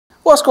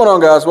What's going on,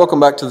 guys? Welcome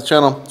back to the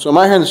channel. So I'm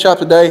out here in the shop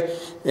today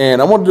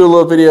and I want to do a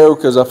little video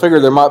because I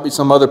figured there might be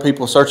some other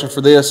people searching for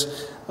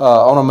this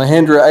on a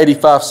Mahindra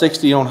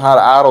 8560 on how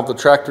to idle the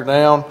tractor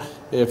down.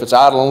 If it's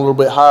idling a little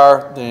bit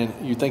higher than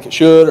you think it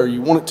should or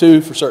you want it to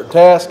for certain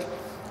tasks,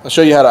 I'll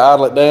show you how to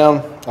idle it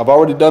down. I've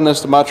already done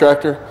this to my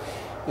tractor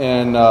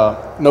and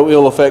no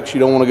ill effects. You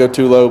don't want to go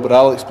too low, but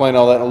I'll explain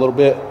all that in a little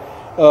bit.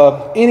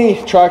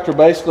 Any tractor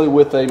basically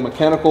with a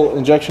mechanical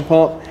injection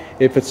pump,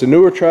 if it's a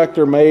newer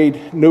tractor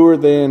made newer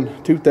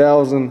than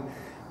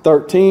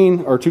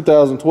 2013 or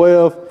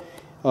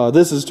 2012,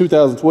 this is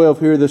 2012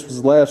 here. This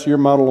was last year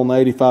model on the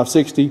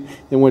 8560.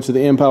 It went to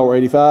the Empower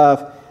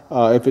 85.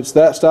 If it's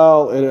that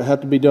style, it'll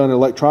have to be done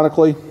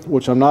electronically,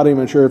 which I'm not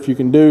even sure if you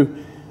can do.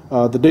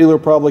 The dealer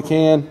probably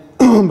can,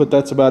 but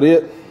that's about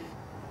it.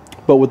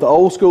 But with the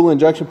old school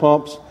injection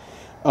pumps,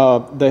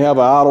 they have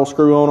an idle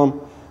screw on them.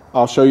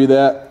 I'll show you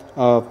that.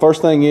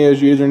 First thing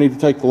is you either need to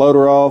take the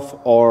loader off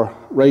or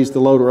raise the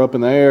loader up in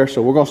the air.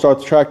 So we're going to start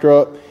the tractor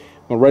up. I'm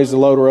going to raise the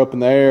loader up in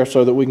the air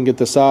so that we can get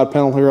the side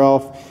panel here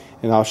off,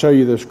 and I'll show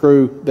you the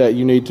screw that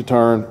you need to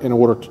turn in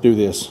order to do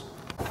this.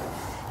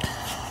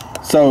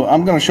 So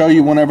I'm going to show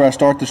you whenever I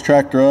start this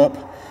tractor up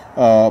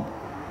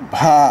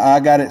how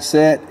I got it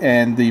set,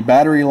 and the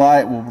battery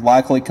light will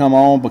likely come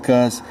on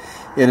because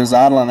it is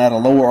idling at a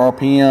lower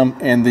RPM,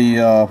 and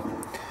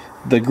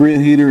the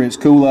grid heater is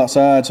cool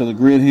outside, so the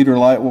grid heater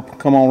light will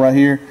come on right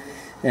here.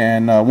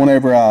 And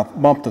whenever I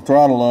bump the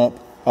throttle up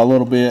a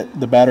little bit,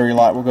 the battery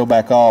light will go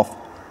back off.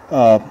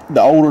 The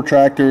older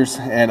tractors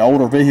and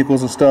older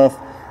vehicles and stuff,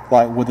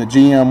 like with the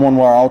GM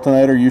one-wire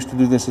alternator, used to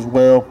do this as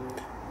well.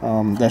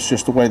 That's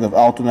just the way the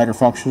alternator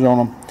functions on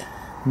them.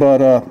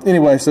 But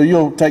anyway, so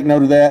you'll take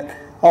note of that.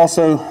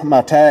 Also,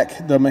 my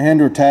tack, the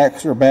Mahindra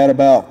tacks are bad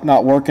about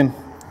not working.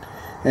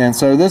 And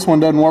so this one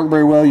doesn't work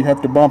very well. You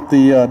have to bump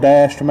the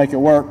dash to make it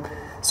work.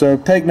 So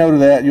take note of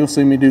that. You'll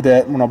see me do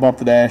that when I bump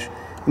the dash.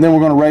 And then we're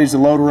going to raise the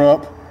loader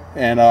up,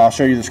 and I'll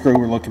show you the screw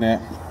we're looking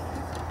at.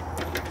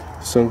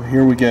 So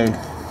here we go.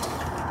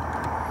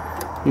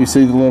 You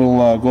see the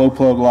little glow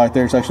plug light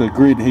there. It's actually a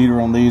grid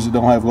heater on these. It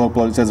don't have glow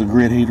plug. It says a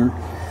grid heater.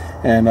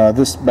 And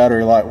this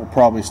battery light will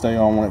probably stay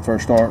on when it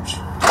first starts.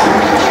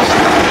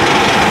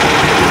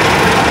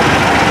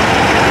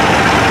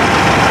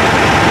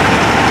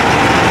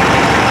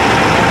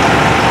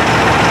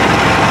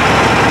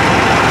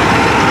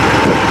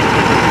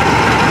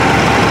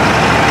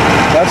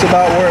 That's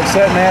about where it's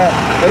setting at.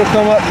 It'll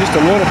come up just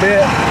a little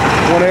bit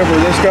whenever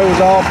this goes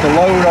off. The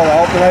load or the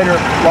alternator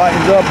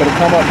lightens up. It'll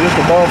come up just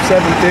above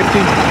 750,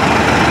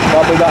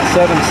 probably about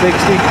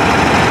 760.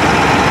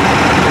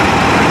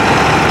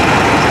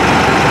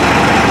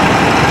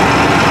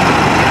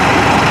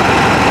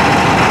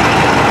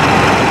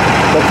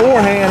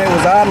 Beforehand, it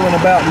was idling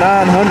about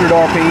 900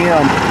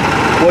 RPM,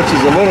 which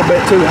is a little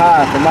bit too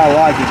high for my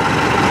liking.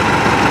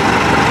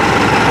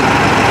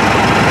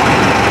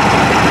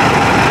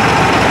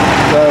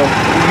 So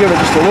you give it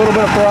just a little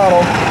bit of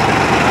throttle.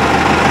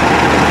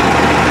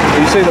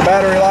 You see the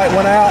battery light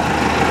went out.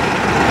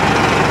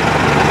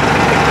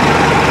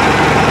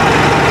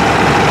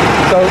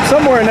 So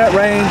somewhere in that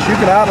range, you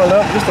can idle it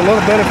up just a little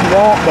bit if you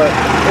want, but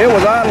it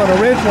was idling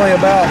originally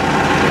about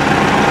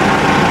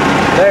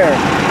there.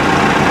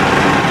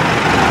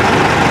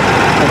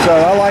 And so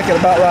I like it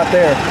about right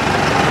there.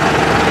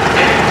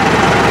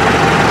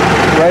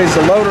 Raise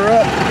the loader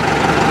up.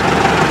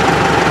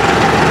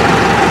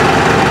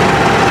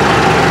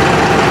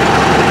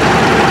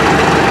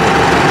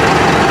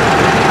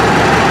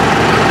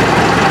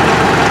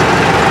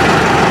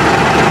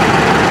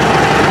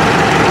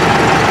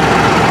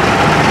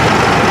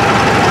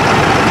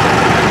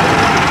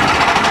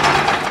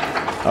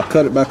 I'll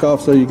cut it back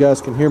off so you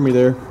guys can hear me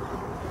there.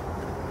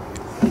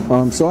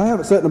 So I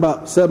have it set at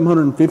about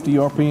 750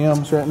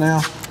 RPMs right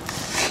now,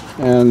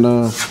 and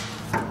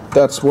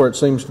that's where it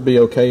seems to be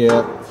okay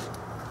at.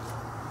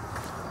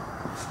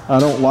 I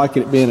don't like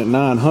it being at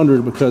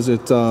 900 because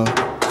it,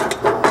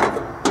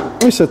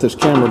 let me set this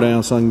camera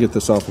down so I can get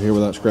this off of here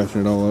without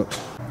scratching it all up.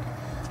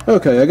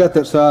 Okay, I got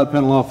that side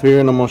panel off here,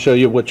 and I'm going to show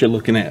you what you're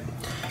looking at.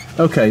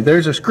 Okay,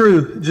 there's a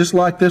screw just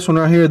like this one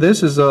right here.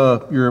 This is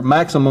your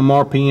maximum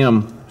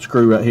RPM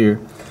screw right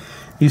here.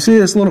 You see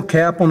this little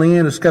cap on the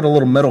end? It's got a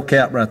little metal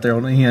cap right there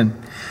on the end.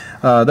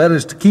 That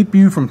is to keep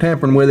you from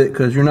tampering with it,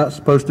 because you're not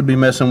supposed to be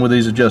messing with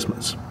these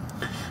adjustments.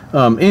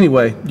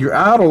 Anyway, your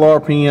idle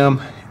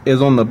RPM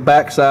is on the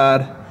back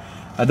side.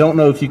 I don't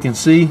know if you can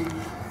see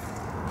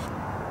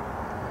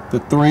the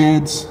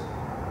threads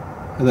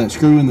of that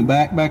screw in the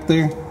back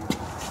there.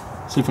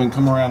 See if I can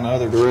come around the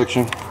other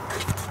direction.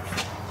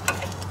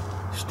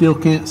 Still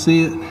can't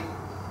see it.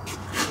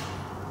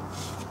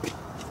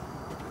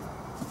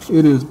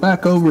 It is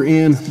back over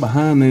in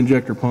behind the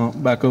injector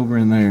pump, back over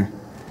in there.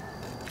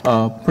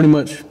 Pretty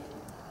much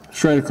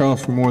straight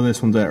across from where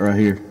this one's at right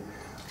here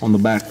on the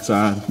back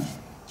side.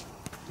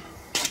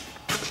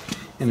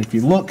 And if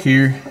you look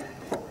here,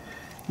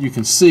 you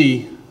can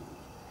see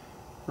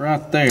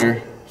right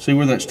there, see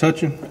where that's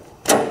touching?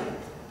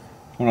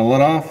 When I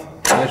let off,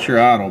 that's your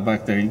idle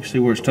back there. You can see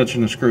where it's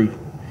touching the screw.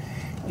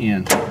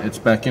 in. It's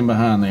back in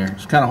behind there.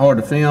 It's kind of hard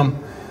to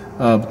film,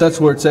 but that's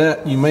where it's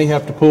at. You may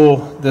have to pull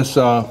this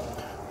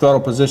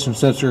throttle position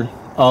sensor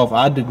off.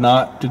 I did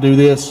not to do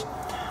this.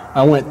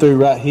 I went through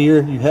right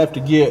here. You have to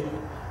get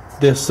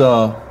this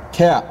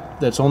cap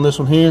that's on this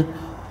one here.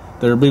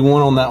 There'll be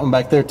one on that one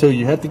back there too.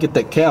 You have to get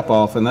that cap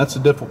off, and that's the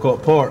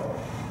difficult part.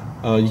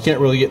 You can't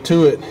really get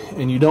to it,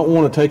 and you don't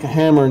want to take a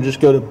hammer and just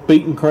go to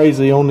beating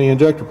crazy on the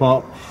injector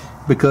pump,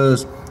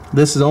 because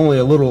this is only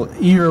a little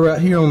ear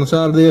right here on the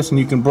side of this, and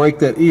you can break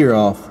that ear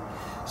off.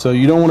 So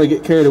you don't want to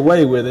get carried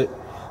away with it.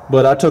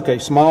 But I took a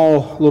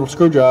small little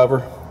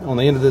screwdriver on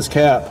the end of this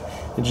cap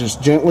and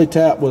just gently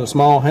tapped with a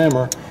small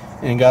hammer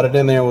and got it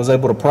in there and was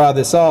able to pry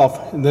this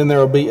off. And then there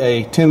will be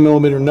a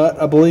 10mm nut,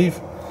 I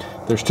believe.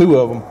 There's two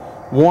of them.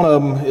 One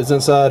of them is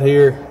inside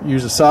here.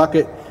 Use a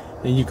socket,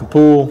 and you can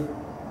pull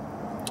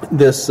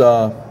this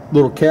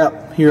little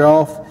cap here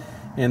off.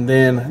 And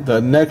then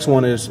the next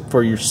one is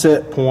for your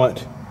set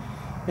point.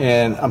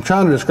 And I'm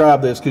trying to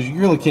describe this because you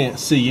really can't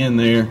see in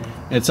there.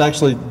 It's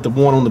actually the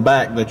one on the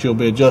back that you'll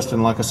be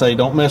adjusting. Like I say,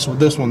 don't mess with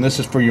this one. This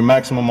is for your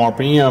maximum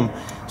RPM,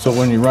 so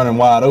when you're running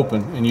wide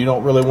open and you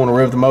don't really want to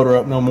rev the motor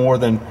up no more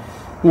than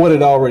what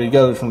it already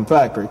goes from the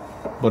factory.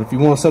 But if you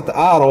want to set the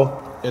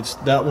idle, it's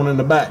that one in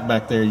the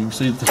back there. You can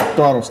see the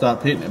throttle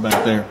stop hitting it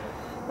back there.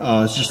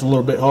 It's just a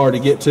little bit hard to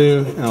get to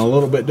and a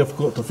little bit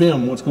difficult to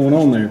film what's going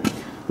on there.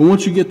 But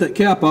once you get that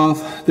cap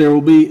off, there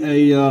will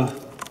be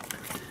a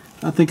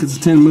I think it's a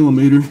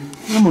 10mm.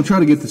 I'm going to try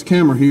to get this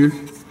camera here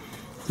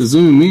to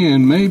zoom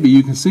in. Maybe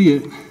you can see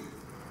it.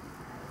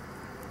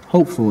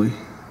 Hopefully.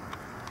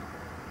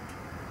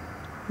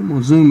 I'm going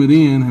to zoom it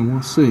in and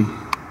we'll see.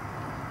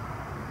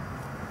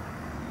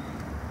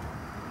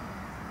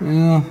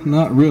 Well,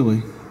 not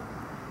really.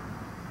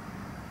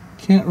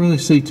 Can't really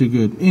see too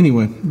good.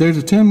 Anyway, there's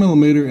a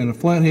 10mm and a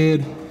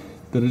flathead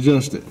that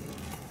adjusts it.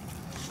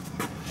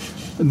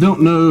 I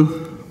don't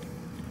know.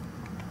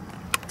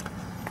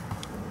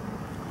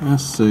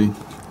 Let's see.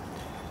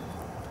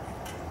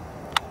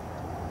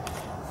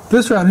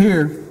 This right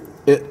here,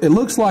 it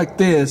looks like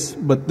this,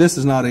 but this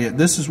is not it.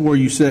 This is where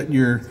you set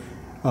your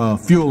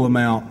fuel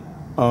amount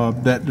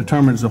that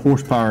determines the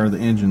horsepower of the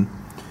engine.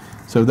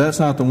 So that's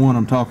not the one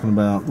I'm talking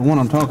about. The one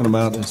I'm talking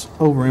about is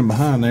over in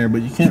behind there,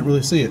 but you can't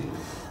really see it.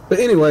 But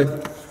anyway,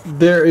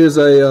 there is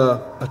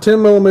a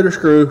 10mm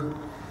screw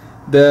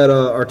that,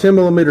 or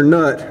 10mm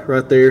nut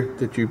right there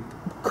that you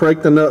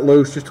crank the nut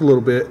loose just a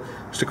little bit,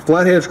 stick a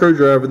flathead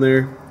screwdriver in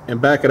there and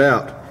back it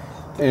out.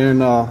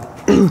 And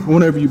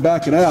whenever you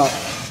back it out,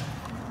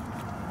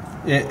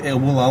 it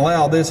will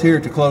allow this here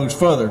to close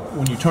further.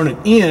 When you turn it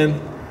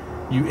in,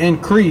 you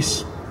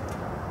increase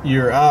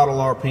your idle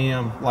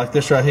RPM like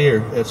this right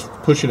here. It's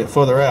pushing it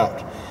further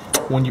out.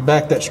 When you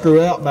back that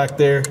screw out back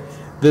there,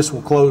 this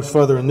will close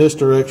further in this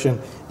direction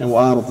and will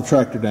idle the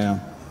tractor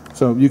down.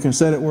 So you can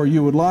set it where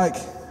you would like.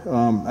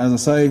 As I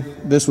say,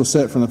 this was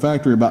set from the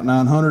factory about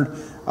 900.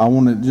 I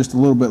wanted it just a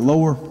little bit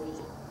lower.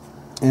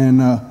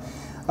 And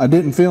I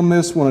didn't film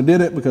this when I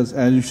did it because,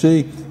 as you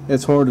see,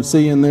 it's hard to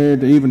see in there,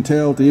 to even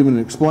tell, to even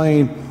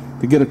explain,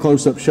 to get a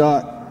close-up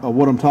shot of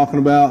what I'm talking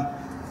about.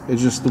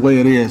 It's just the way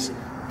it is.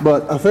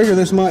 But I figure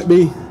this might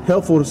be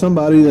helpful to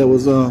somebody that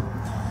was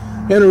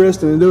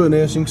interested in doing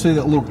this. You can see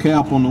that little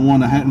cap on the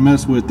one I hadn't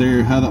messed with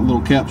there, how that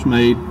little cap's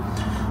made.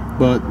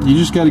 But you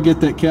just got to get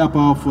that cap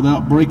off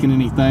without breaking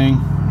anything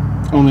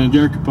on the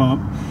injector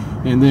pump.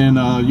 And then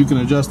you can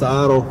adjust the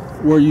idle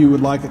where you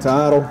would like it to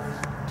idle.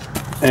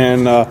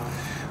 And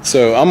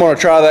so I'm going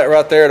to try that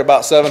right there at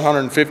about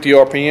 750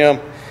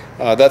 RPM.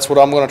 That's what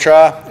I'm going to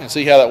try and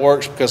see how that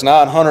works, because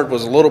 900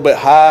 was a little bit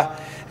high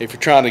if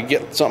you're trying to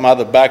get something out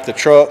of the back of the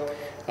truck.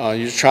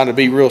 You're just trying to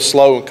be real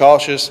slow and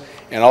cautious.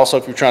 And also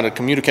if you're trying to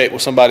communicate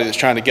with somebody that's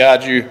trying to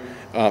guide you,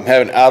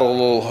 having idle a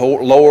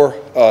little lower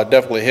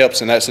definitely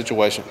helps in that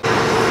situation.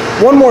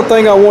 One more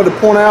thing I wanted to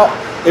point out,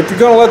 if you're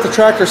going to let the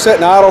tractor sit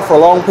in idle for a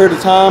long period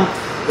of time,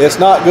 it's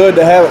not good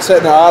to have it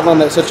sitting there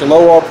idling at such a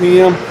low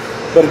RPM.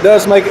 But it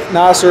does make it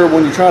nicer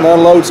when you're trying to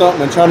unload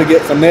something and trying to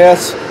get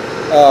finesse.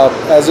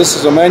 As this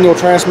is a manual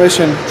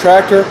transmission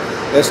tractor,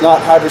 it's not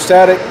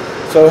hydrostatic,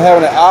 so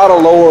having it idle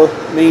lower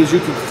means you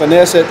can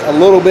finesse it a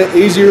little bit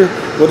easier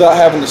without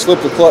having to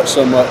slip the clutch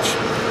so much.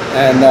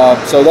 And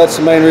so that's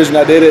the main reason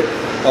I did it,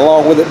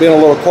 along with it being a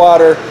little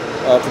quieter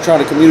for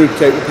trying to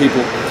communicate with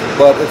people.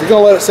 But if you're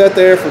going to let it sit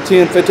there for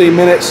 10-15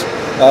 minutes,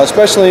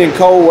 especially in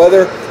cold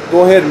weather,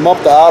 go ahead and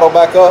bump the idle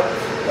back up.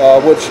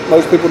 Which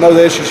most people know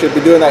this, you should be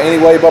doing that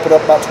anyway, bump it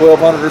up about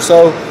 1200 or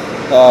so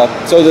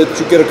that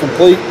you get a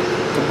complete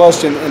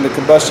combustion in the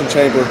combustion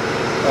chamber.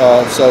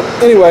 So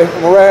anyway,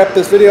 I'm going to wrap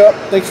this video up.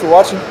 Thanks for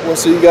watching. We'll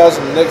see you guys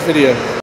in the next video.